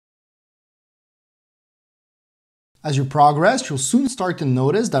As you progress, you'll soon start to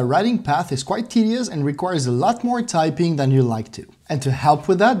notice that writing path is quite tedious and requires a lot more typing than you like to. And to help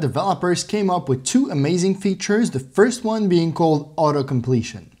with that, developers came up with two amazing features, the first one being called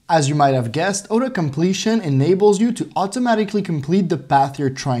auto-completion. As you might have guessed, auto-completion enables you to automatically complete the path you're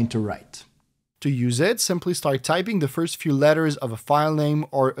trying to write. To use it, simply start typing the first few letters of a file name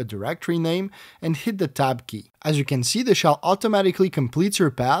or a directory name and hit the tab key. As you can see, the shell automatically completes your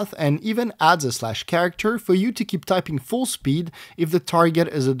path and even adds a slash character for you to keep typing full speed if the target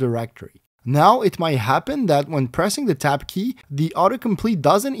is a directory. Now, it might happen that when pressing the tab key, the autocomplete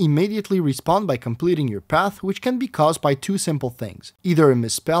doesn't immediately respond by completing your path, which can be caused by two simple things, either a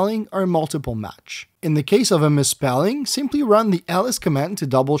misspelling or a multiple match. In the case of a misspelling, simply run the ls command to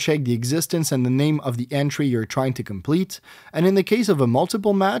double check the existence and the name of the entry you're trying to complete, and in the case of a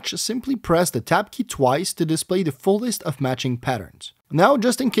multiple match, simply press the tab key twice to display the full list of matching patterns. Now,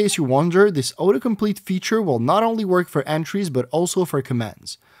 just in case you wonder, this autocomplete feature will not only work for entries but also for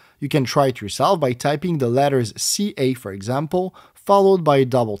commands. You can try it yourself by typing the letters CA, for example, followed by a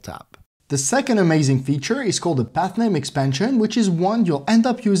double tap. The second amazing feature is called the pathname expansion, which is one you'll end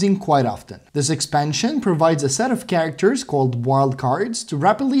up using quite often. This expansion provides a set of characters called wildcards to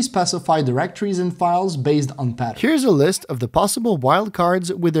rapidly specify directories and files based on patterns. Here's a list of the possible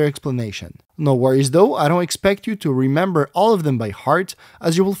wildcards with their explanation. No worries though, I don't expect you to remember all of them by heart,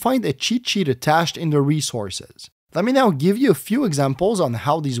 as you will find a cheat sheet attached in the resources. Let me now give you a few examples on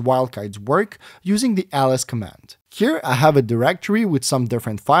how these wildcards work using the ls command. Here I have a directory with some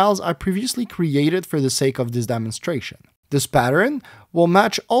different files I previously created for the sake of this demonstration. This pattern will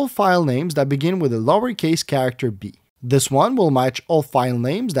match all file names that begin with a lowercase character b. This one will match all file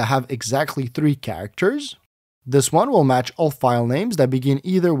names that have exactly 3 characters. This one will match all file names that begin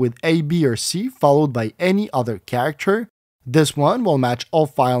either with A, B, or C followed by any other character. This one will match all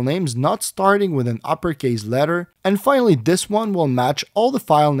file names not starting with an uppercase letter, and finally this one will match all the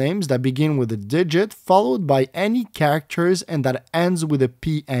file names that begin with a digit followed by any characters and that ends with a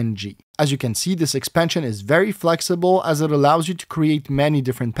PNG. As you can see, this expansion is very flexible as it allows you to create many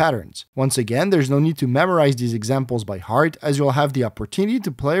different patterns. Once again, there's no need to memorize these examples by heart, as you'll have the opportunity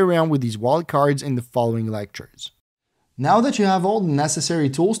to play around with these wildcards in the following lectures. Now that you have all the necessary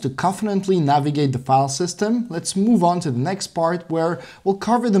tools to confidently navigate the file system, let's move on to the next part where we'll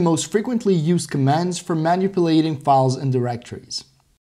cover the most frequently used commands for manipulating files and directories.